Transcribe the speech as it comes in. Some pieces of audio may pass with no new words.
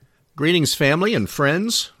Greetings, family and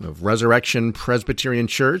friends of Resurrection Presbyterian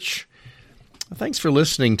Church. Thanks for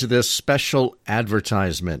listening to this special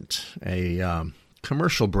advertisement, a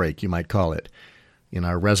commercial break, you might call it, in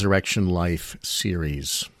our Resurrection Life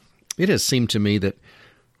series. It has seemed to me that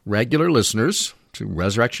regular listeners to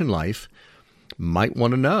Resurrection Life might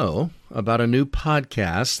want to know about a new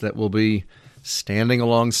podcast that will be standing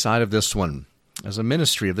alongside of this one as a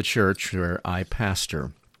ministry of the church where I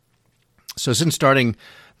pastor. So since starting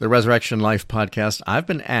the Resurrection Life podcast, I've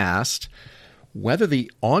been asked whether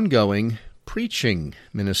the ongoing preaching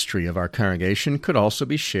ministry of our congregation could also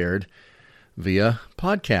be shared via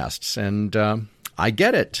podcasts. And I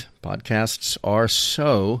get it. Podcasts are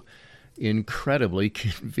so incredibly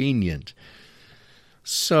convenient.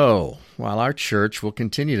 So, while our church will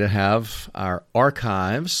continue to have our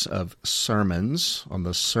archives of sermons on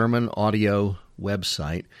the Sermon Audio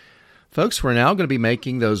website, folks, we're now going to be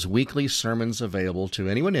making those weekly sermons available to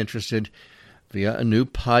anyone interested via a new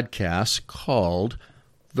podcast called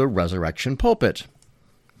The Resurrection Pulpit.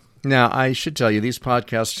 Now, I should tell you, these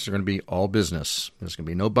podcasts are going to be all business. There's going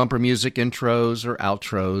to be no bumper music intros or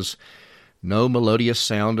outros, no melodious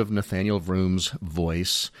sound of Nathaniel Vroom's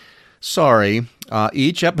voice. Sorry,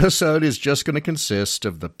 each episode is just going to consist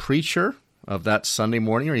of the preacher of that Sunday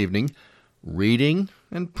morning or evening reading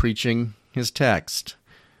and preaching his text.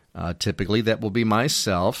 Typically, that will be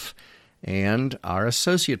myself and our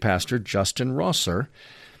associate pastor, Justin Rosser,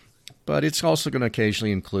 but it's also going to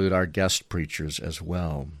occasionally include our guest preachers as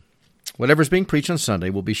well. Whatever's being preached on Sunday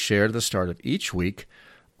will be shared at the start of each week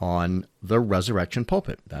on the Resurrection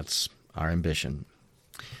Pulpit. That's our ambition.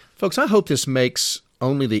 Folks, I hope this makes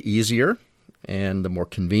only the easier and the more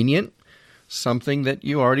convenient something that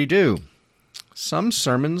you already do. Some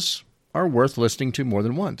sermons are worth listening to more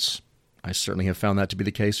than once. I certainly have found that to be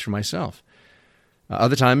the case for myself.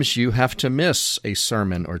 Other times you have to miss a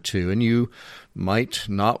sermon or two, and you might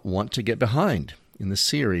not want to get behind in the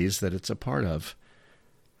series that it's a part of.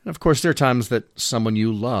 And of course, there are times that someone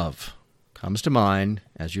you love comes to mind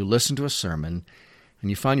as you listen to a sermon,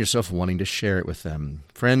 and you find yourself wanting to share it with them.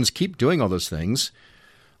 Friends, keep doing all those things,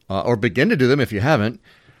 or begin to do them if you haven't,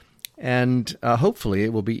 and hopefully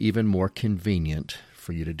it will be even more convenient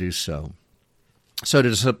for you to do so. So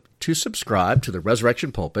to subscribe to the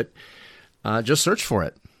Resurrection Pulpit, just search for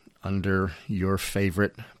it under your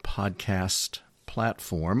favorite podcast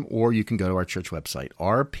platform, or you can go to our church website,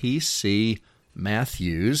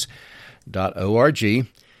 rpcmatthews.org,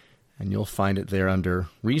 and you'll find it there under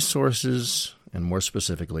resources and more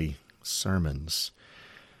specifically, sermons.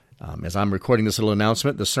 As I'm recording this little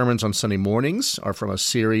announcement, the sermons on Sunday mornings are from a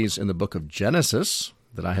series in the book of Genesis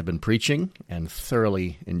that I have been preaching and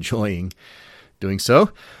thoroughly enjoying doing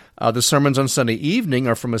so. The sermons on Sunday evening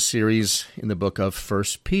are from a series in the book of 1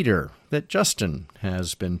 Peter that Justin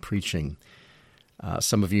has been preaching.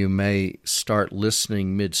 Some of you may start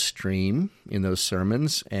listening midstream in those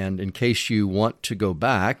sermons, and in case you want to go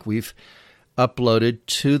back, we've uploaded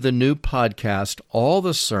to the new podcast all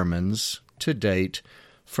the sermons to date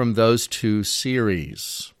from those two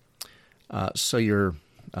series. So you're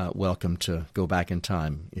welcome to go back in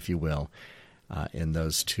time, if you will, in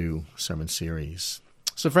those two sermon series.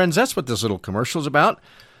 So friends, that's what this little commercial is about.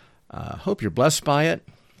 Hope you're blessed by it.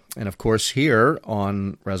 And of course, here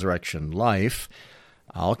on Resurrection Life,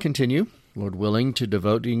 I'll continue, Lord willing, to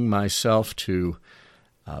devoting myself to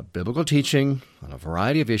biblical teaching on a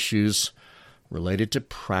variety of issues related to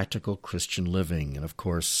practical Christian living. And of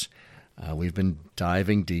course, we've been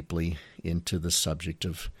diving deeply into the subject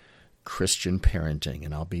of Christian parenting,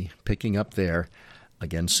 and I'll be picking up there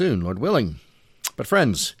again soon, Lord willing. But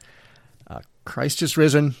friends, Christ is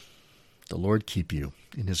risen. The Lord keep you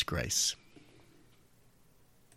in his grace.